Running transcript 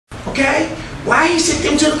Okay? Why he sent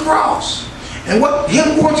them to the cross. And what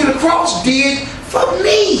him going to the cross did for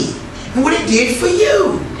me. And what it did for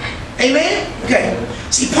you. Amen? Okay.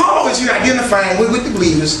 See, Paul is here identifying with the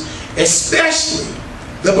believers, especially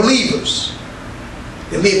the believers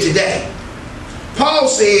that live today. Paul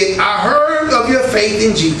said, I heard of your faith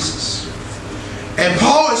in Jesus. And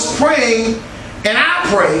Paul is praying, and I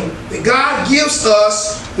pray that God gives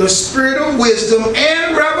us the spirit of wisdom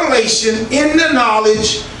and revelation in the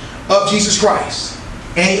knowledge of Jesus Christ.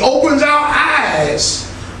 And he opens our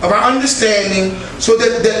eyes of our understanding so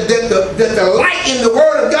that the light in the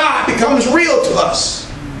Word of God becomes real to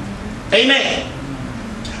us. Amen.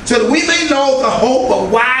 So that we may know the hope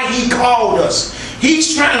of why he called us.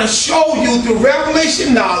 He's trying to show you through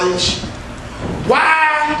revelation knowledge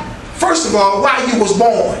why, first of all, why you was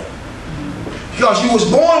born. Because you was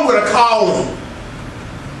born with a calling.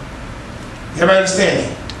 Everybody understand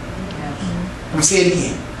that? I'm going to say it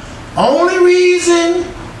again. Only reason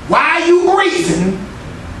why you breathing,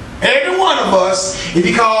 every one of us, is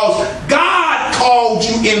because God called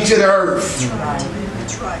you into the earth.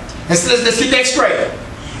 That's right. That's right. Let's get that straight.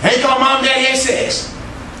 Ain't called mom and dad had sex.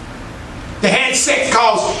 They had sex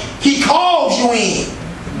because he called you in.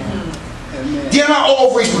 Then our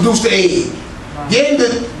ovaries produced the egg. Then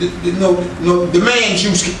the man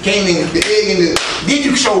juice came in, the egg, and then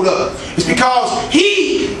you showed up. It's because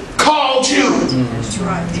he called you. That's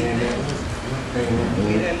right.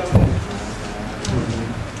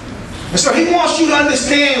 And so he wants you to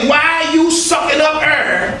understand why you sucking up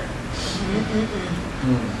air.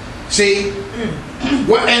 See?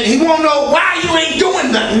 And he won't know why you ain't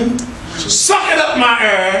doing nothing, sucking up my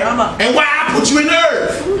air, and why I put you in the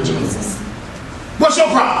earth. Jesus. What's your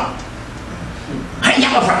problem? I ain't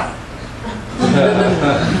got no problem.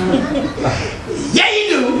 Yeah, you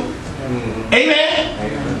do.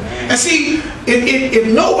 Amen. And see, if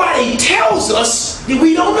nobody tells us, then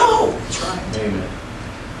we don't know. That's right.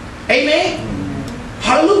 Amen.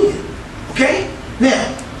 Hallelujah. Okay?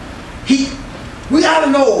 Now, we got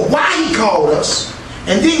to know why he called us,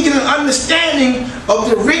 and then get an understanding of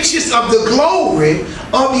the riches of the glory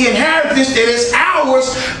of the inheritance that is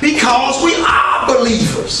ours because we are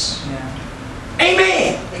believers. Yeah.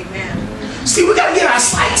 Amen. Amen. See, we got to get our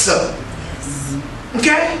sights up. Yes.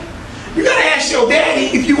 Okay? You got to ask your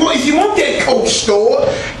daddy if you want that Coach store,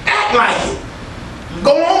 act like it.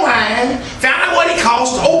 Go online, find out what it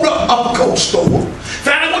costs to open up a Coach store,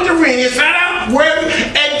 find out what the rent is, find out where,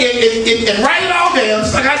 and write it all down,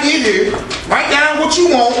 just like I did here. Write down what you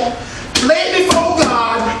want, lay it before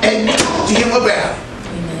God, and talk to him about it.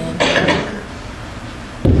 Amen.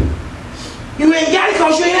 You ain't got it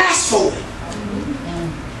because you ain't asked for it.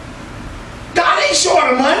 God ain't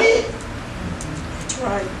short of money. That's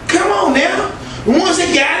right. Come on now. The ones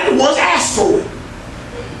that got it, the ones asked for it.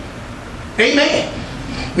 Amen.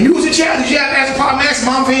 When you was a child, did you have to ask a problem, ask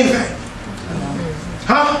mom for anything?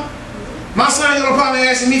 Huh? My son ain't no problem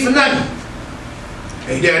asking me for nothing.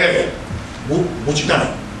 Hey, Dad, what you think?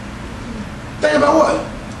 Think about what?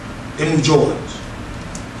 Them new Jordans.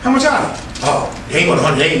 How much are they? Oh, they ain't but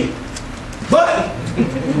 180. But,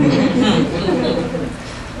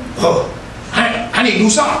 I need new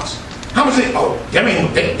socks. How much they? Oh, them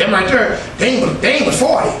right there, they ain't but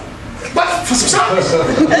 40. But for some socks.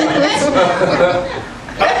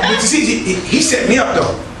 But you see, he set me up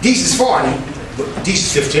though. These is 40, but these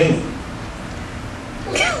is 15.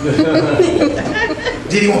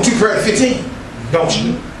 Did he want 2 pairs of 15? Don't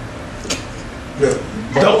you? Yeah.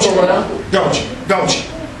 Don't you? Don't you? Don't you?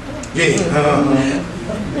 Yeah.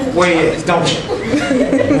 Where you at? Don't you?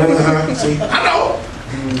 See, I know.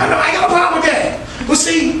 I ain't got no problem with that. But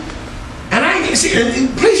see, and I ain't see.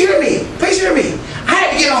 Please hear me. Please hear me. I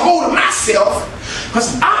had to get a hold of myself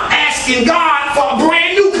because I'm asking God for a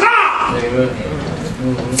brand new car.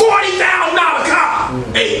 $40,000 car.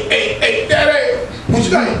 Hey, Daddy, what you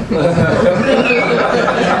think?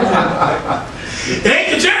 It ain't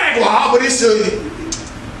the Jaguar, but it's a.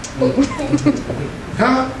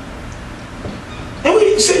 Huh? And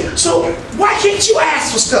we say, so why can't you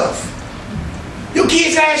ask for stuff? Your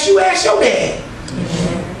kids ask you, ask your dad.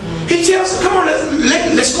 He tells them, come on,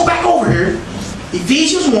 let's go back over here.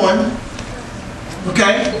 Ephesians 1,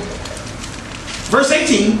 okay, verse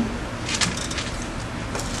 18.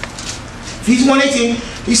 Ephesians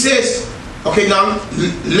 1:18, he says, okay, now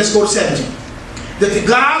let's go to 17. That the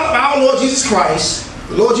God of our Lord Jesus Christ,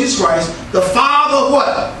 the Lord Jesus Christ, the Father of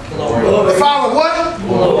what? Glory. The Father of what?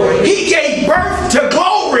 Glory. He gave birth to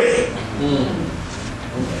glory.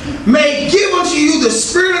 May give unto you the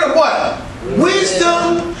spirit of what?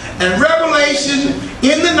 Wisdom and revelation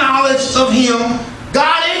in the knowledge of him,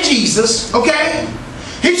 God and Jesus, okay?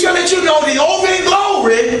 He shall let you know that over in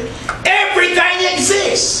glory, everything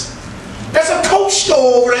exists. There's a Coach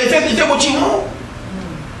store over there. Is that what you want?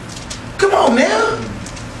 Come on now.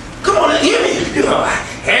 Come on, hear me.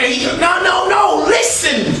 Hey, no.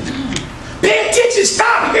 Listen. Pay attention.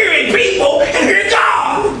 Stop hearing people and hear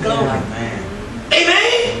God.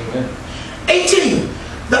 Amen. 18.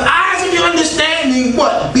 The eyes of your understanding,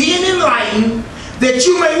 what? Being enlightened, that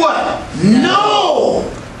you may what? Know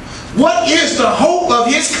what is the hope of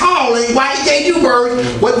his calling, why he gave you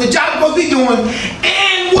birth, what the job you're supposed to be doing,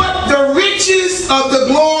 and what the riches of the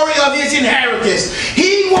glory of his inheritance.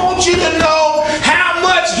 He wants you to know how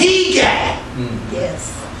much he got. Yes.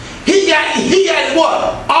 He got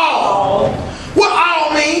what? All. What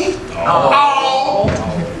all mean? All.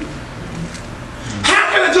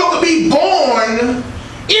 How can a joker be born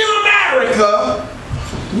in America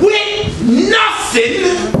with nothing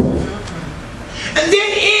and then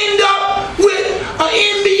end up with an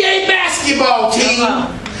NBA basketball team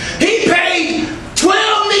he paid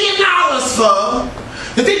 $12 million for,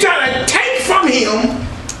 that they try to take from him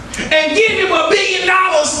and give him $1 billion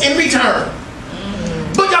in return?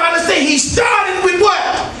 But y'all understand, he started with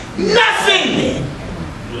what? Nothing.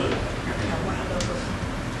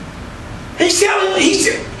 He's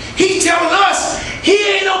telling us he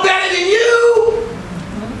ain't no better than you.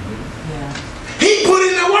 He put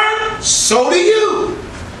in the work, so do you.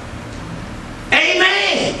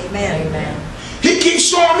 Amen. Amen. Amen. He keeps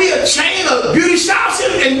showing me a chain of beauty shops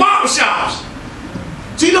and barber shops.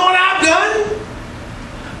 So you know what I've done?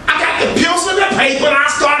 I got the pencil and the paper and I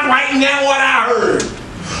start writing down what I heard.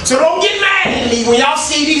 So don't get mad at me when y'all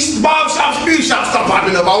see these barber shops and beauty shops start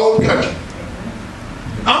popping up all over the country.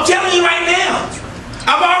 I'm telling you right now.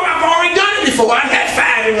 I've already done it before. I had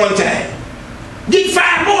 5 at one time. Get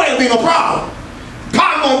 5 more, it'll be no problem.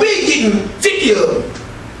 Probably gonna be getting 50 of them.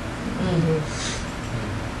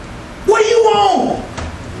 What do you want?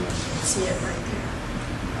 That's it right there.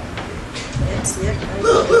 That's it right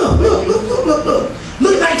Look.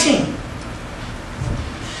 Look at 19.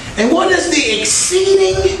 And what is the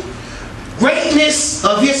exceeding greatness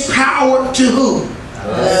of his power to who?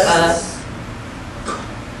 Us.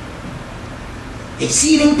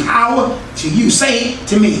 Exceeding power to you. Say it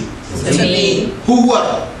to me. To me. Who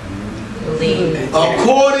what? Believe.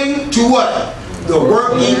 According to what? The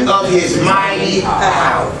working of his mighty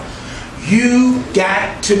power. You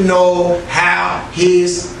got to know how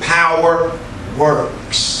his power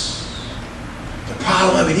works. The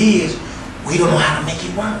problem of it is, we don't know how to make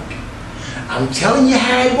it work. I'm telling you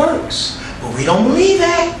how it works, but we don't believe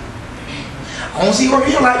that. I don't see it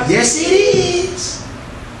working. You're like, yes it is.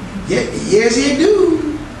 Yes it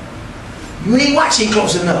do. You ain't watching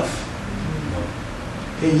close enough.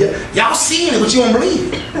 Y'all seeing it, but you don't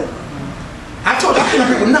believe it. I told you I couldn't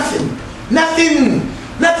agree with nothing. Nothing.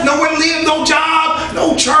 Nowhere to live, no job,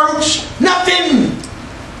 no church, nothing.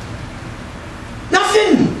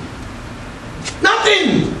 Nothing.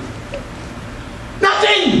 Nothing.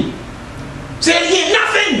 Nothing. Say it again,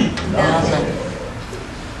 nothing. Nothing.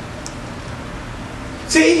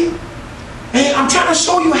 See? And I'm trying to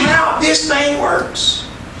show you how this thing works.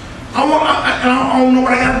 I don't know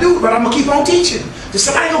what I got to do, but I'm going to keep on teaching.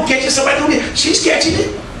 Somebody gonna catch it, somebody gonna get it. She's catching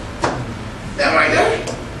it. That right there.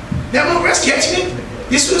 That little rest catching it.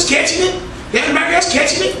 This one's catching it. That right there's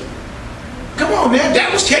catching it. Come on, man.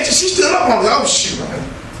 That was catching. She stood up on it. Oh, shoot.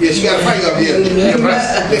 Yeah, she got a finger up here.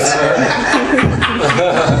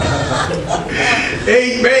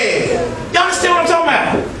 Amen. Y'all understand what I'm talking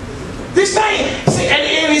about? This thing, see,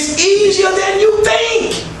 and it's easier than you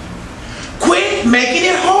think. Quit making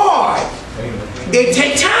it hard. It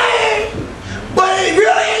takes time. But it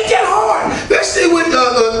really ain't that hard. Let's see what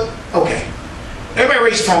okay. Everybody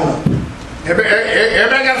raise your phone up.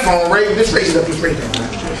 Everybody got a phone. Just raise it up. Just raise it up.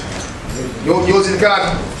 Yours in the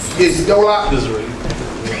car. Is it your lock? This is right.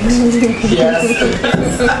 Yes.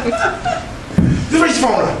 Just raise your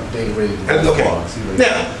phone up. Okay.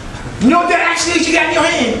 Now, you know what that actually is you got in your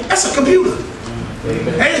hand? That's a computer.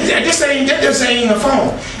 This ain't a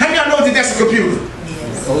phone. How many of y'all know that that's a computer?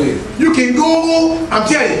 Oh, yeah. You can Google, I'm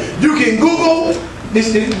telling you, you can Google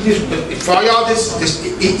this for y'all,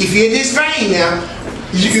 if you're in this vein now,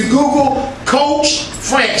 you can Google coach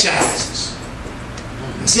franchises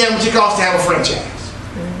and see how much it costs to have a franchise.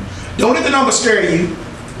 Don't let the number scare you.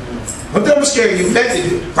 Don't let the number scare you.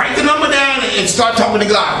 Write the number down and start talking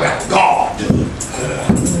to God about God.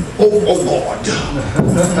 Oh God.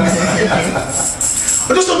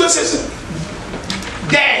 But just don't listen.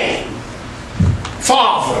 Daddy.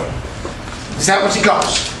 Father. Is that what it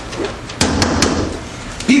costs?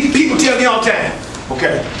 People tell me all the time.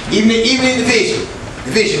 Okay. Even in the vision.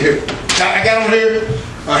 The vision here. I got on here.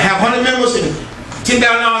 have 100 members and $10,000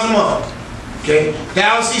 a month. Okay,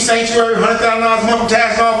 Galaxy Sanctuary, $100,000 a month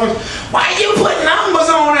tax offers. Why you put numbers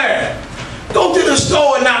on there? Go to the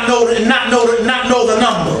store and not know the number.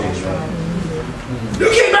 You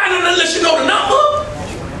can't buy nothing unless you know the number.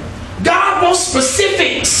 God wants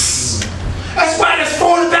specifics. That's why there's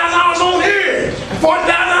 $40,000 on here,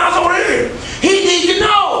 $40,000 on here. He needs to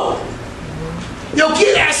know. Your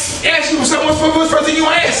kid asks you what's the first thing you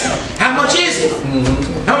want to ask him? How much is it?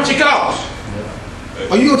 How much it costs?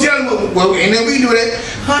 Or you gonna tell him, well, and then we do that.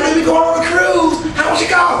 Honey, we go on a cruise. How much it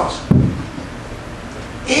costs?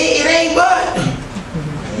 It ain't but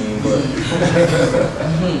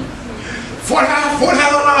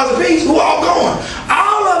 $45 a piece. Who all going?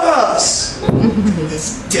 All of us.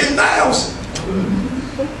 It's 10,000.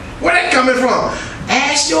 Where that coming from?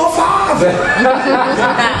 Ask your father.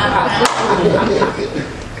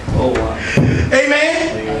 Oh, wow.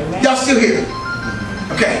 Amen? Y'all still here?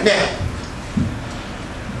 Okay, now.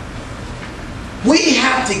 We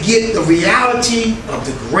have to get the reality of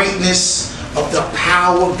the greatness of the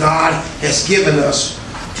power God has given us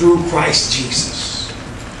through Christ Jesus.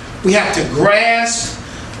 We have to grasp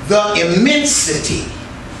the immensity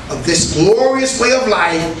of this glorious way of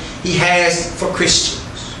life He has for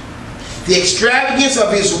Christians. The extravagance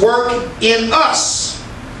of His work in us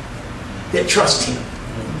that trust Him.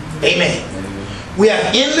 Amen. We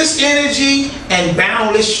have endless energy and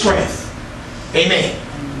boundless strength. Amen.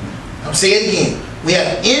 I'm saying it again. We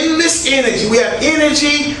have endless energy. We have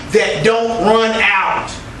energy that don't run out.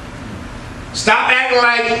 Stop acting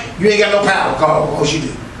like you ain't got no power, Carl. Of course you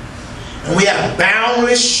do. And we have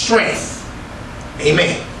boundless strength.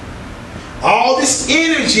 Amen. All this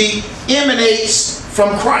energy emanates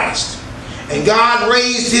from Christ. And God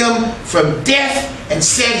raised Him from death and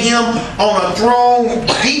set Him on a throne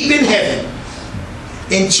deep in heaven,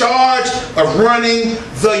 in charge of running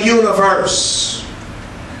the universe.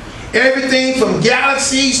 Everything from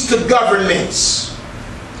galaxies to governments.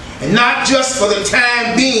 And not just for the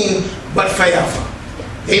time being, but forever.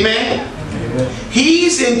 Amen? Amen.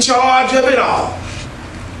 He's in charge of it all.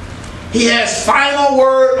 He has final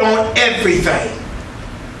word on everything.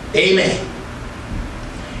 Amen.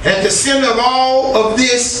 And at the center of all of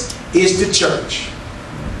this is the church.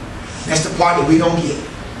 That's the part that we don't get.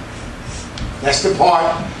 That's the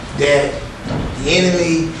part that the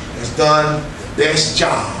enemy has done the best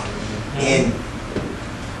job in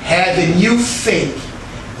having you think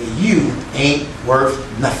that you ain't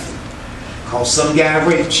worth nothing. Because some guy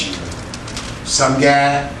raped you, some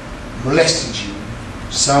guy molested you,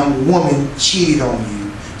 some woman cheated on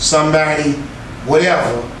you, somebody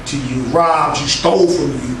whatever to you, robbed you, stole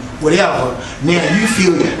from you, whatever. Now you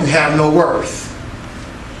feel that you have no worth.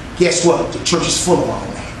 Guess what? The church is full of all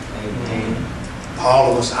that. Amen.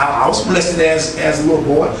 All of us. I was molested as a little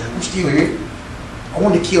boy. I'm still here. I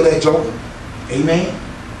wanted to kill that joker. Amen.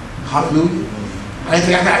 Hallelujah. I didn't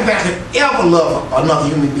think I could ever love another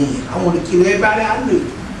human being. I wanted to kill everybody I knew.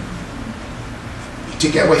 He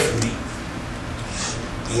took that away from me.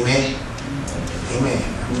 Amen. Amen.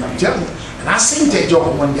 I'm telling you. And I seen that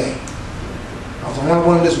joker one day. I was on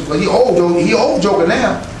one of this. He old joker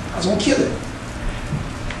now. I was gonna kill him.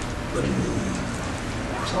 But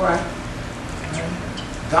it's all right.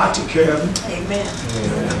 God took care of him. Amen.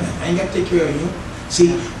 I ain't got to take care of you.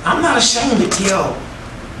 See, I'm not ashamed to tell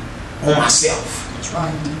on myself. That's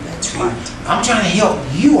right. That's right. I'm trying to help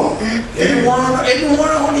you all. Every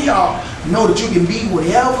one of y'all know that you can be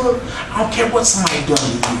whatever. I don't care what somebody done to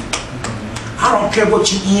you. I don't care what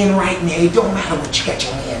you in right now. It don't matter what you got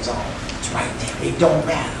your hands on. It's right there. It don't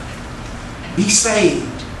matter. Be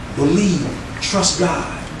saved. Believe. Trust God.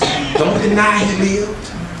 Don't deny He lived.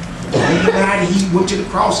 Don't deny that He went to the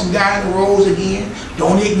cross and died and rose again.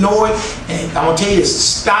 Don't ignore it. And I'm going to tell you this.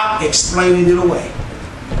 Stop explaining it away.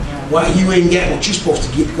 Why you ain't got what you're supposed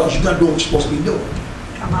to get because you're not doing what you're supposed to be doing.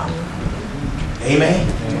 Come on. Amen.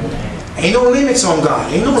 Ain't no limits on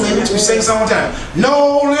God. Ain't no limits. We say this all the time.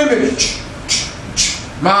 No limits.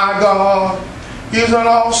 My God is an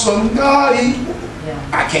awesome God.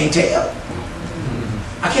 I can't tell.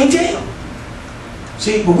 I can't tell.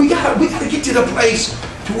 See, but we gotta get to the place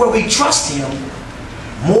to where we trust Him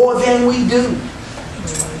more than we do.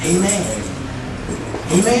 Amen.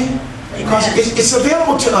 Amen. Because it's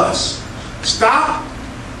available to us. Stop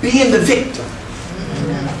being the victim.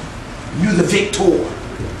 You're the victor.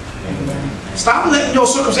 Stop letting your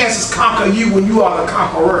circumstances conquer you when you are the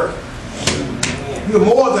conqueror. You're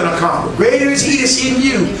more than a conqueror. Greater is He that's in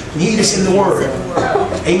you than he that's in the world.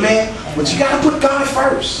 Amen. But you got to put God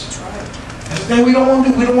first. That's the thing we don't want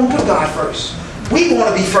to do. We don't want to put God first. We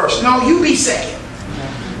want to be first. No, you be second.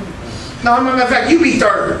 No, matter of fact, you be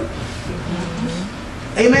third.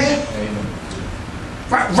 Amen? Amen.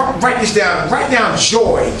 Write this down. Write down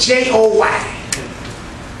joy. J-O-Y.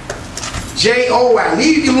 J-O-Y.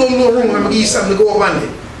 Leave your little room. I'm going to give you something to go up under.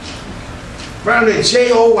 Right under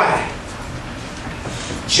J-O-Y.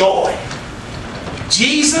 Joy.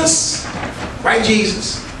 Jesus. Write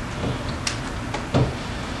Jesus.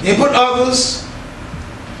 Then put others.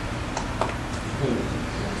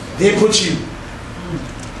 Then put you.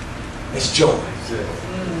 That's joy.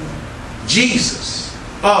 Jesus.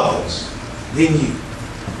 Others. Then you.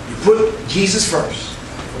 You put Jesus first.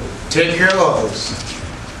 Take care of others.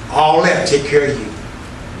 All that take care of you.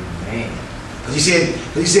 Because he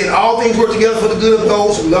said all things work together for the good of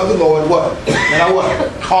those who love the Lord. What? Now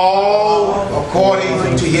what? Called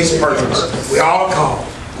according to his purpose. We all called.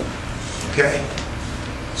 Okay?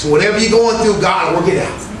 So whatever you're going through, God will work it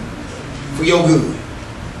out for your good.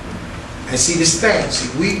 And see this thing. See,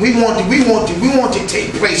 we want to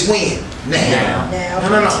take place when? Now.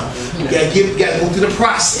 No. You gotta go through the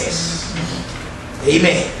process.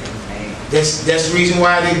 Amen. That's the reason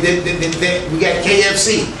why we got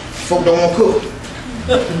KFC. Folk don't want to cook.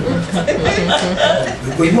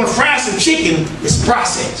 When you want to fry some chicken, it's a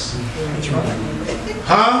process.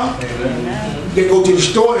 Huh? They go to the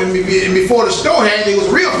store, and before the store had it was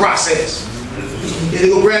a real process. They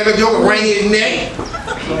go grab a joke and wring his neck,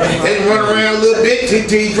 and run around a little bit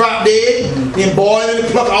till he drop dead, then boil him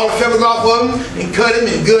and pluck all the feathers off of him, and cut him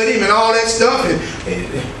and gut him and all that stuff.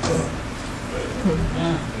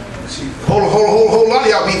 See, whole lot of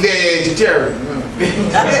y'all be very vegetarian.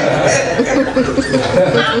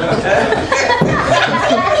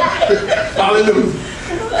 Hallelujah.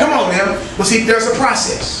 Come on now. Well, see, there's a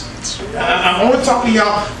process. I want to talk to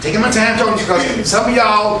y'all, taking my time talking because some of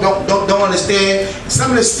y'all don't understand.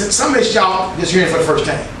 Some of this y'all just hearing for the first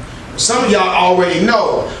time. Some of y'all already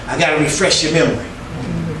know. I got to refresh your memory.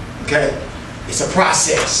 Okay? It's a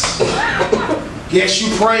process. Yes,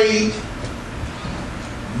 you prayed.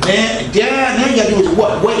 Now you got to do is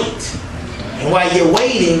what? Wait. And while you're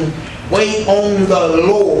waiting, wait on the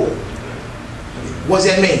Lord. What does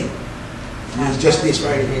that mean? It's just this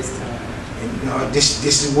right here. And, this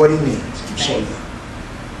is what it means. I'm show you.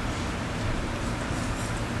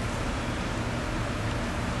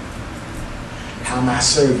 How am I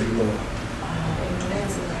serving you, Lord?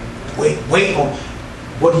 Wait on.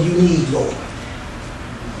 What do you need, Lord?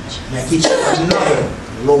 Now get you another,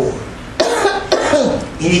 Lord.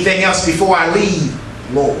 Anything else before I leave,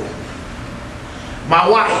 Lord? My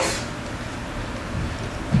wife.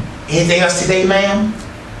 Anything else today, ma'am?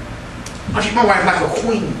 I treat my wife like a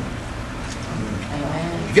queen.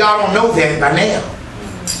 If y'all don't know that by now,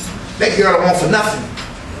 that girl don't want for nothing.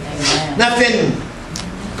 Nothing.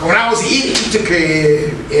 When I was a kid, she took care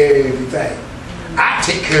of everything. I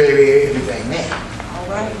take care of everything now. All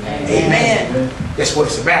right. Amen. That's what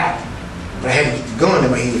it's about. But I had to get the gun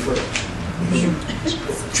in my head first.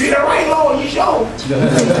 Treat her right, Lord, you sure.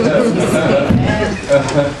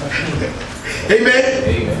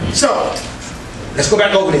 Amen. So, let's go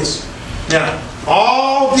back over this. Now,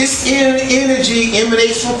 all this energy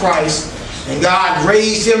emanates from Christ, and God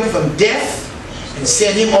raised him from death and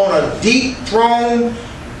set him on a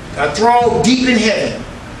throne deep in heaven,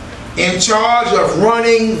 in charge of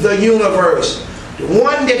running the universe. The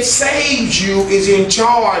one that saved you is in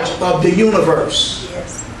charge of the universe.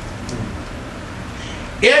 Yes.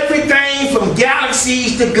 Everything from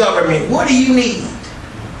galaxies to government. What do you need?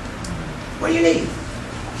 What do you need?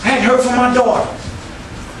 I hadn't heard from my daughter.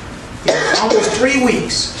 Almost 3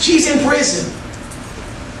 weeks. She's in prison.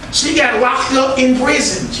 She got locked up in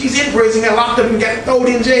prison. She's in prison, got locked up and got thrown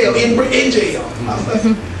in jail. In jail.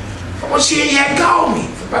 Well, she had called me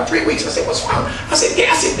for about 3 weeks. I said, what's wrong? I said,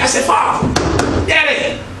 yeah. I said, Father,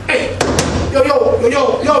 Daddy, hey, yo. I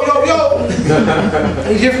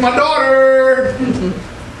need to hear from my daughter.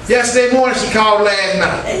 Yesterday morning she called last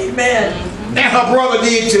night. Amen. And her brother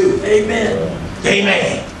did too. Amen.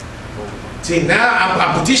 Amen. See, now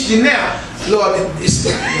I'm petitioning now. Lord,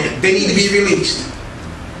 they need to be released.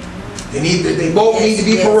 They both need to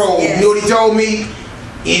be paroled. Yes. You know what he told me?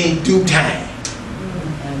 In due time.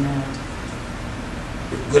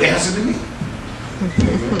 Good answer to me.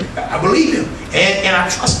 I believe him and I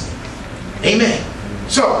trust him. Amen.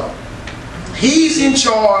 So, he's in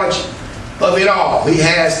charge of it all. He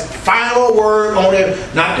has final word on it.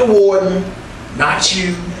 Not the warden, not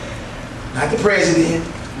you, not the president.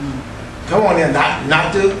 Come on now,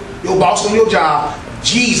 not your boss on your job.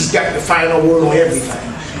 Jesus got the final word on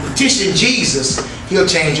everything. Petition Jesus, he'll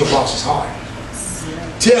change your boss's heart.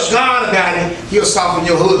 Tell God about it, he'll soften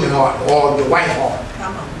your husband's heart or the wife's heart.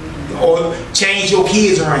 Come on. or change your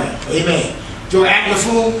kids around. Amen. You're acting a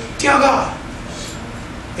fool, tell God.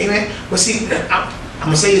 Amen. But see, I'm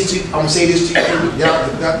gonna say this to you. I'm gonna say this to you.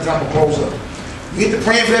 I'm gonna close up. You get to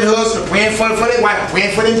praying for that husband, praying for their wife,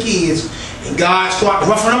 praying for them kids, and God start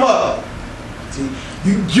roughing them up. See,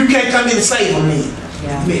 you can't come in and save them then.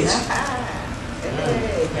 Yeah. Miss.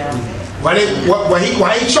 Why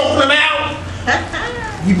he choking them out?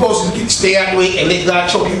 You supposed to stay out of the way and let God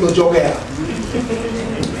choke you, go choke out.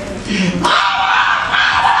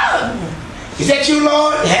 Is that you,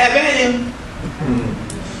 Lord? Have at him.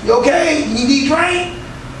 You okay? You need drink?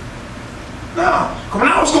 No. When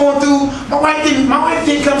I was going through, my wife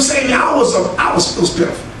didn't come save me. It was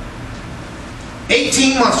pitiful.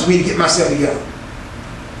 18 months for me to get myself together.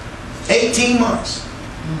 18 months.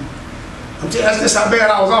 I'm telling you, that's how bad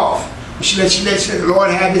I was off. She let the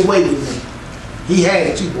Lord have his way with me. He had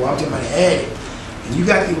it too, boy. I'm talking about he had it. And you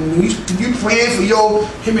got to, when you praying for your,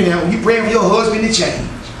 when you praying for your husband to change,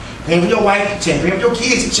 praying for your wife to change, praying for your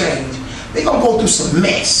kids to change, they're going to go through some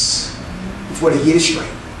mess before they get it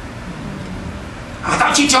straight. I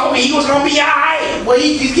thought you told me he was going to be all right. Well,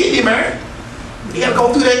 he's getting it, man. You got to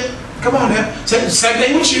go through that. Come on now. Same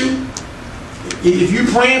thing with you. If you're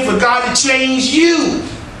praying for God to change you,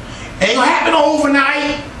 ain't going to happen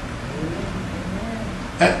overnight.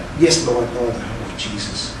 Yes, Lord, Lord,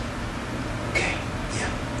 Jesus. Okay, yeah.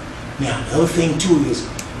 Now, the other thing too is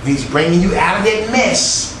when he's bringing you out of that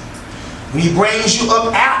mess, when he brings you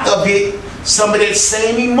up out of it, some of that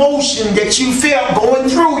same emotion that you felt going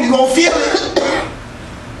through, you're going to feel it.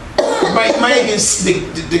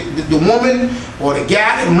 The woman or the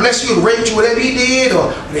guy that molested you, raped you, whatever he did,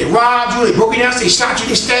 or they robbed you, they broke you down, they shot you,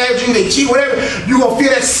 they stabbed you, they cheated, whatever, you're going to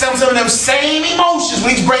feel that some of them same emotions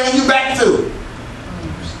when he's bringing you back through.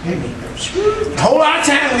 Amen. A whole lot of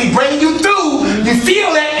times when he brings you through, you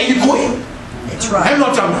feel that and you quit. That's right. That's what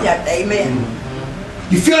I'm talking about. Yeah, amen.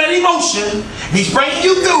 You feel that emotion, and he's bringing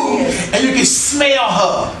you through, and you can smell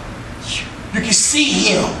her. You can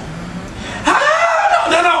see him.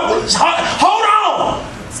 No. Hold on.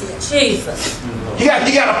 Jesus. He got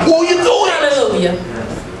to pull you through it. Hallelujah.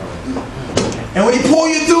 And when he pull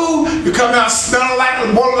you through, you come out smelling like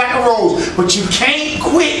a rose. But you can't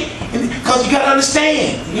quit because you got to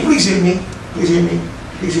understand. Please hear me. Please hear me.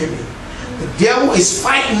 Please hear me. The devil is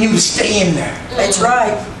fighting you to stay in there. That's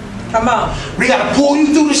right. Come on. We got to pull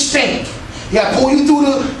you through the stink. He got to pull you through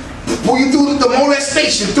the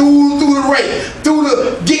molestation, through the rape, through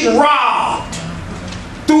the getting robbed,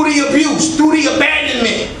 through the abuse, through the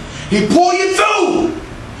abandonment. He pull you through.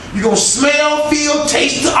 You're going to smell, feel,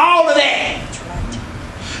 taste, all of that.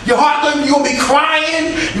 Your heart, you're going to be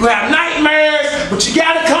crying. You're going to have nightmares, but you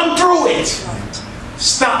got to come through it.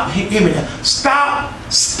 Stop. Hear me now.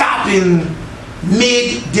 Stopping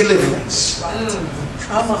mid-deliverance.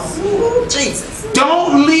 Come on. Ooh, Jesus.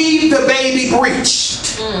 Don't leave the baby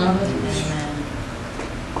breached.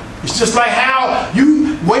 It's just like how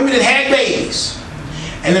women that had babies.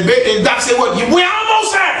 And the doctor said, "What? We're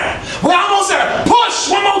almost there. We're almost there. Push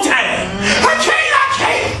one more time. I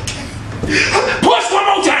can't. Push one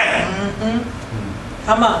more time."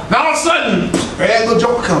 Come on. Now all of a sudden, that little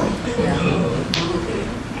joker coming.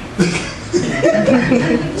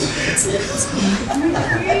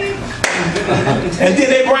 And then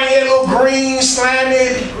they bring that little green,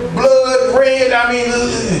 slimy, blood red. I mean,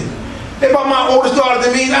 they brought my oldest daughter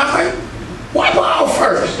to me, and I was like, wipe her out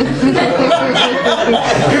first.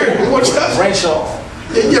 What you got? Rachel.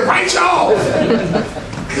 Yeah, Rachel.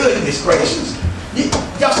 Goodness gracious.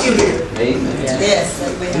 Y'all still here? Amen. Yes,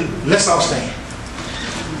 amen. Let's all stand.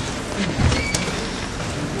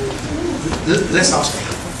 Let's all stand.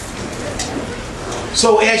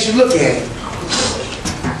 So as you look at it,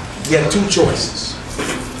 you have two choices.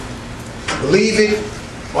 Believe it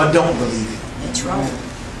or don't believe it. That's right.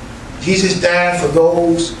 Jesus died for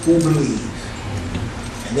those who believe.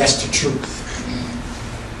 And that's the truth.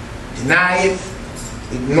 Deny it,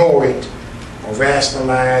 ignore it, or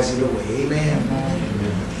rationalize it away. Amen?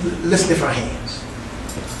 Amen. Let's lift our hands.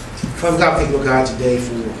 Father God, thank you, Lord God, today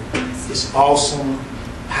for this awesome,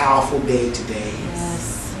 powerful day today.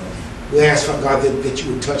 Yes. We ask, Father God, that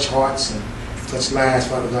you would touch hearts and touch lives,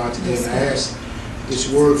 Father God, today. And I ask that this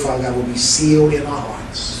word, Father God, will be sealed in our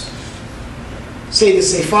hearts. Say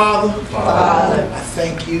this, say, Father, Father, I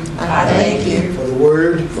thank you, I thank you for the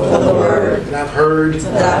word, that I've heard,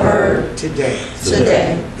 today.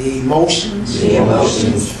 The emotions,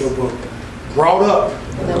 that were brought up,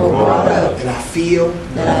 that I feel,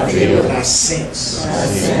 that I sense,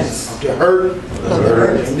 of the hurt,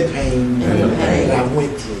 and the pain that I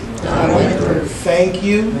went through. Thank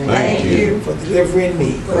you for delivering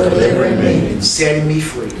me and setting me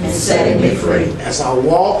free. As I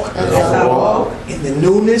walk in the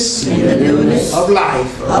newness of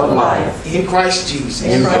life in Christ Jesus.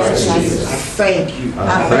 I thank you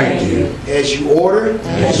as you order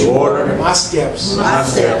my steps,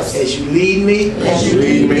 as you lead me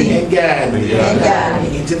and guide me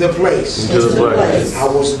into the place I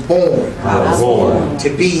was born to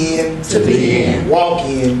be in, walk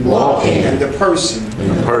in, and the person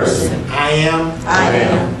I am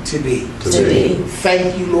to be.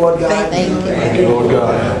 Thank you, Lord God. Thank you, Lord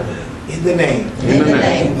God. In the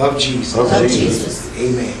name of Jesus.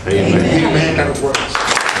 Amen. Amen. That works.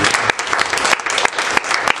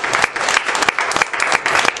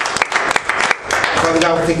 Father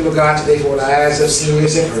God, we thank you, Lord God, today for what our eyes have seen,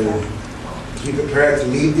 ears have heard. We prepare to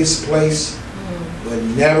leave this place, but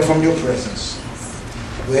never from your presence.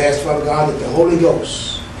 We ask, Father God, that the Holy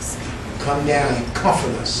Ghost will come down and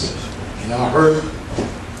comfort us in our hurt,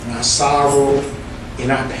 in our sorrow,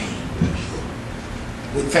 in our pain.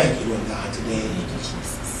 We thank you, Lord God, today.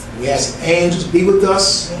 We ask that angels be with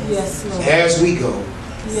us as we go.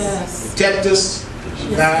 Protect us,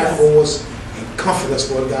 guide for us, and comfort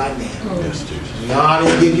us, Lord God, now. We honor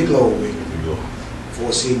and give you glory. For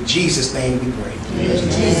it's in Jesus' name we pray.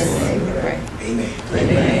 Amen.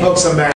 Hug somebody.